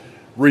says,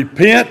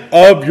 repent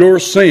of your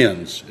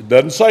sins. It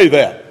doesn't say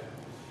that.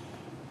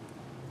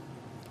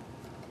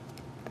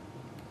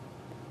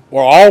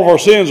 Well, all of our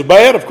sins are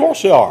bad? Of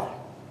course they are.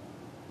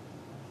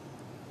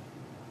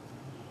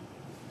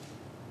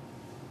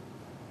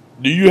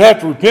 Do you have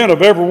to repent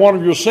of every one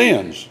of your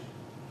sins?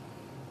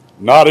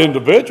 Not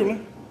individually.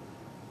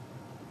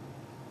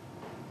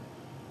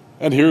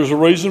 And here's the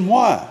reason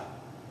why.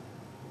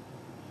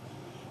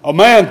 A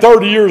man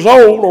 30 years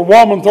old or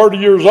woman 30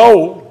 years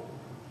old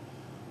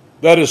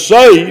that is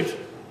saved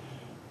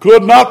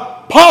could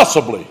not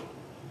possibly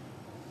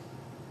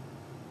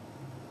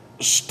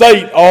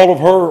state all of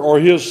her or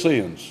his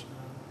sins.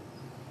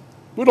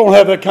 We don't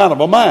have that kind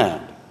of a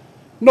mind.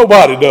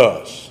 Nobody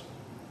does.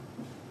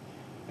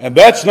 And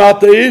that's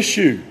not the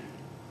issue.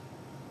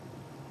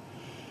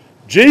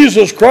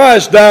 Jesus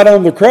Christ died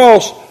on the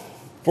cross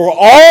for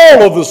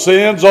all of the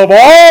sins of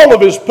all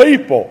of his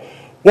people.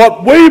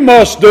 What we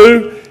must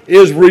do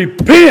is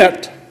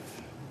repent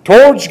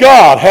towards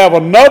God, have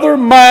another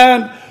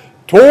mind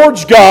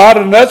towards God,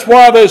 and that's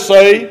why they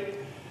say,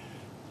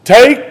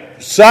 take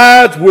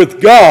sides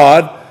with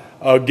God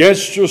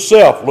against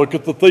yourself. Look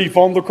at the thief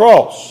on the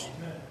cross.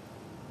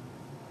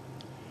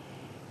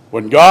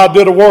 When God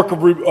did a work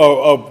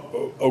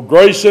of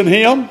grace in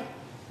him,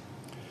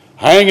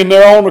 hanging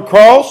there on the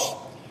cross,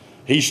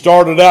 he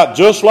started out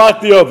just like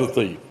the other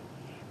thief,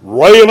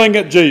 railing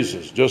at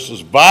Jesus, just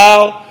as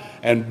vile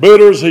and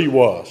bitter as he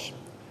was.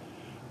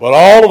 But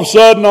all of a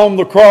sudden on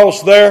the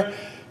cross there,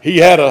 he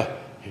had a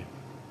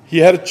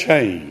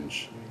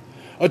change.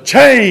 A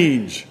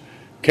change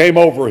came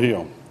over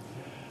him.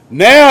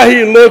 Now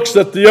he looks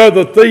at the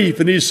other thief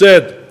and he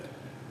said,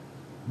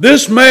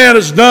 this man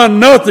has done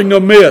nothing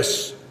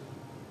amiss.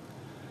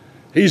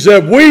 He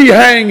said, we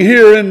hang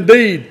here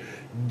indeed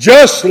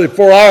justly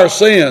for our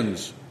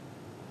sins.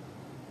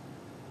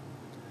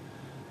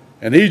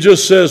 And he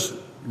just says,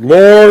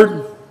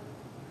 Lord,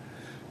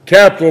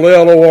 capital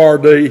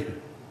Lord,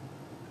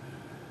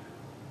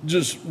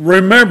 just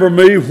remember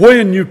me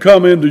when you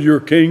come into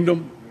your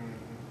kingdom.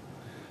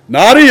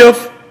 Not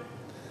if.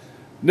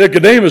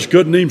 Nicodemus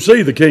couldn't even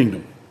see the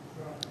kingdom.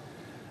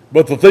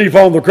 But the thief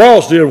on the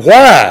cross did.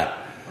 Why?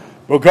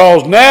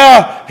 Because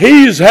now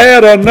he's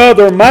had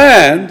another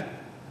mind,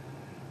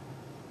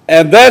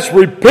 and that's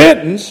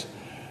repentance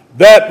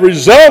that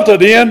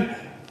resulted in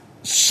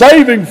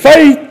saving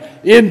faith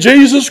in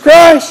Jesus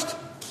Christ.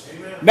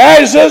 Amen. Now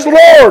he says,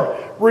 Lord,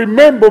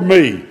 remember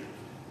me.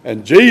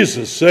 And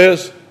Jesus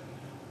says,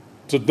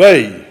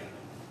 today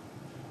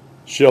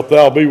shalt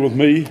thou be with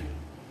me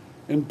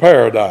in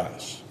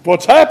paradise.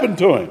 What's happened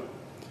to him?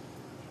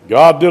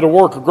 God did a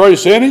work of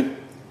grace in him,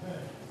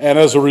 and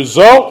as a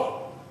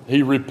result,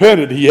 he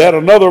repented. He had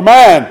another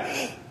mind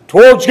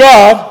towards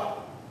God,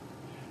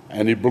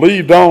 and he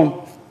believed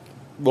on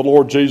the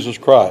Lord Jesus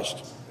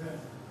Christ.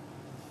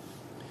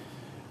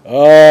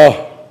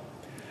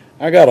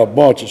 I got a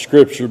bunch of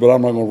scripture, but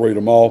I'm not going to read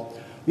them all.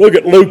 Look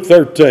at Luke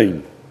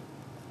 13.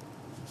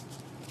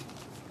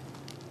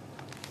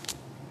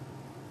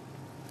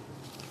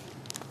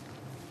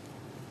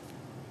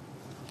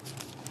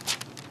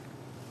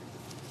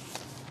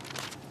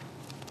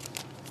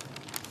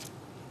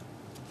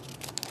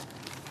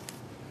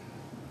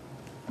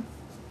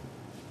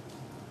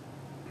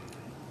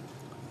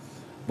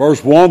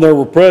 Verse 1, there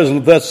were present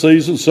at that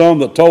season some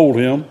that told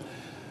him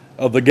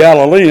of the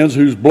Galileans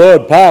whose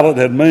blood Pilate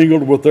had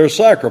mingled with their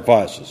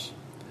sacrifices.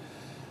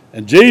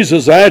 And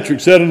Jesus answering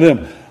said unto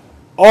them,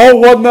 oh,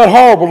 wasn't that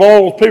horrible?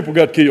 All those people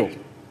got killed.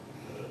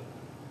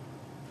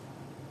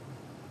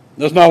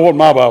 That's not what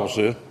my Bible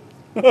said.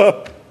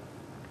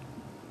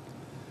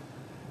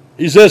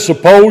 He says,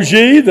 suppose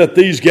ye that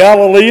these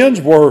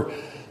Galileans were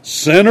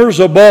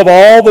sinners above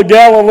all the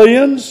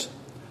Galileans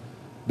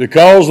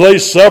because they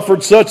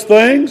suffered such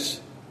things?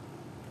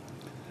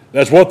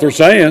 That's what they're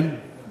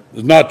saying.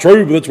 It's not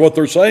true, but that's what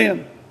they're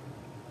saying.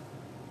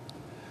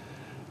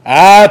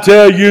 I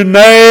tell you,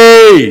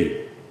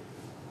 nay.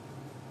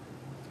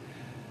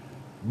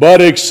 But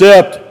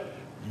except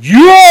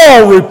you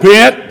all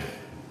repent,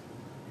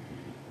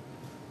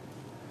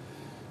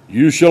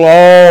 you shall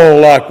all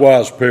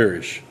likewise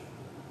perish.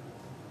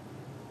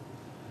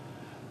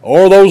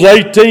 Or those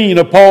 18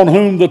 upon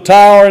whom the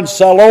tower in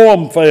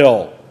Siloam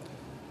fell,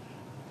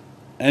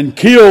 and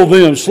killed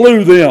them,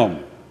 slew them.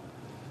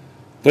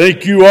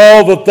 Think you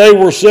all that they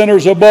were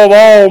sinners above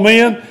all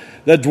men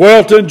that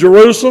dwelt in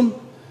Jerusalem?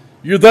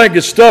 You think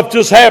it's stuff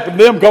just happened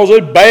to them because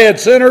they're bad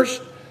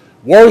sinners?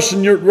 Worse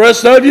than the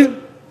rest of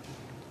you?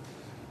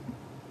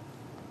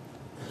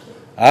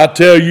 I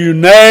tell you,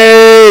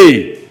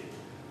 nay,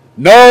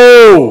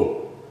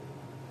 no.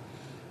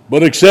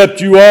 But except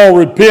you all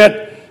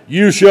repent,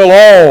 you shall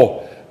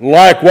all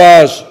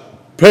likewise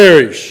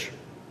perish.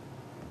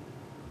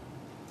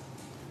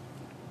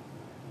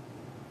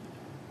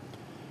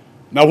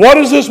 Now, what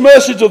is this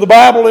message of the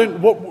Bible?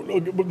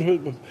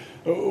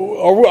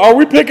 Are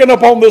we picking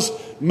up on this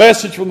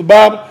message from the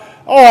Bible?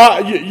 Oh,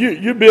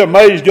 you'd be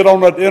amazed. Get on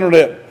that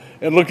internet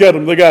And look at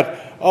them. They got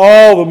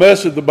all the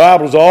message of the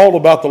Bible is all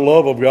about the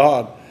love of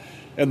God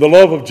and the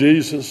love of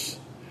Jesus.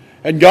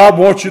 And God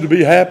wants you to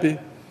be happy.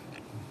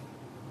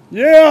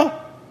 Yeah,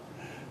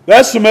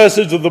 that's the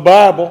message of the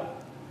Bible.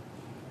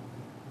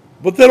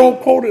 But they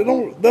don't quote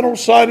it. They don't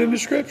cite any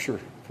scripture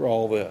for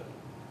all that.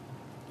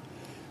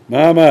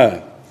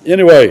 My.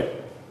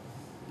 Anyway,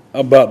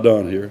 I'm about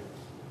done here.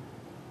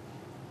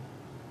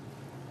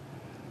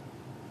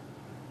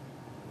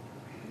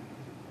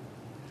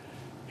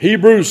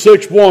 Hebrews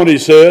 6:1, he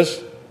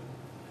says,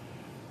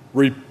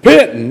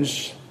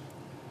 repentance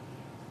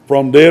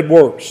from dead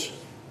works.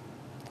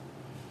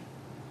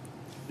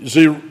 You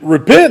see,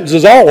 repentance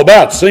is all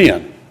about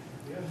sin.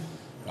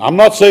 I'm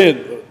not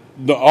saying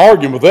the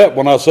argument with that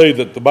when I say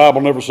that the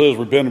Bible never says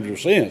repent of your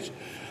sins,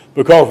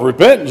 because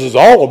repentance is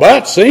all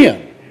about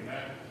sin.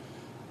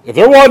 If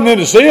there wasn't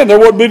any sin, there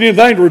wouldn't be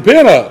anything to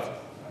repent of.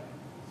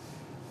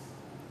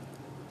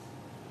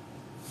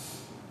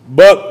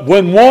 But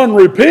when one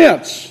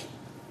repents,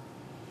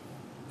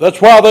 that's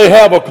why they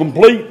have a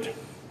complete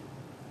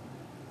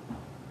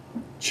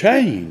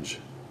change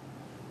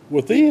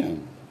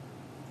within.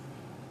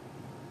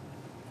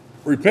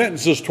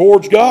 Repentance is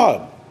towards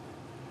God.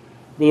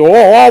 But,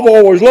 oh, I've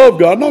always loved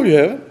God. No, you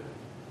haven't.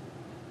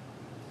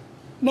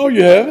 No,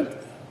 you haven't.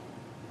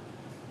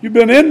 You've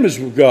been enemies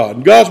with God,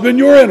 and God's been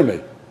your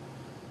enemy.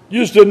 You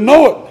just didn't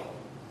know it.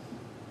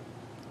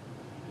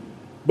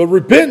 But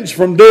repentance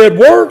from dead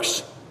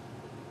works,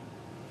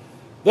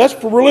 that's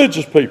for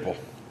religious people.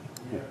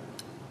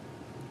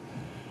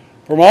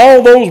 From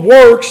all those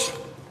works,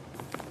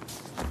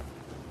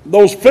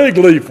 those fig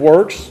leaf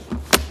works,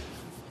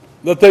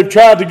 that they've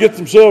tried to get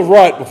themselves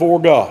right before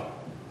God.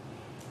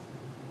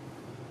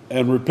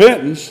 And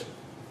repentance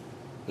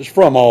is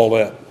from all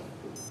that.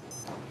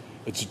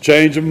 It's a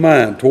change of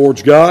mind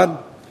towards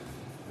God.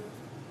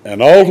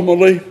 And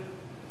ultimately,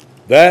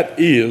 that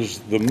is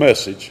the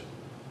message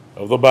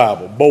of the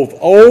Bible, both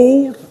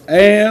Old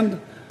and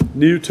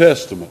New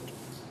Testament.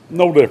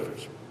 No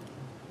difference.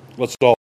 Let's all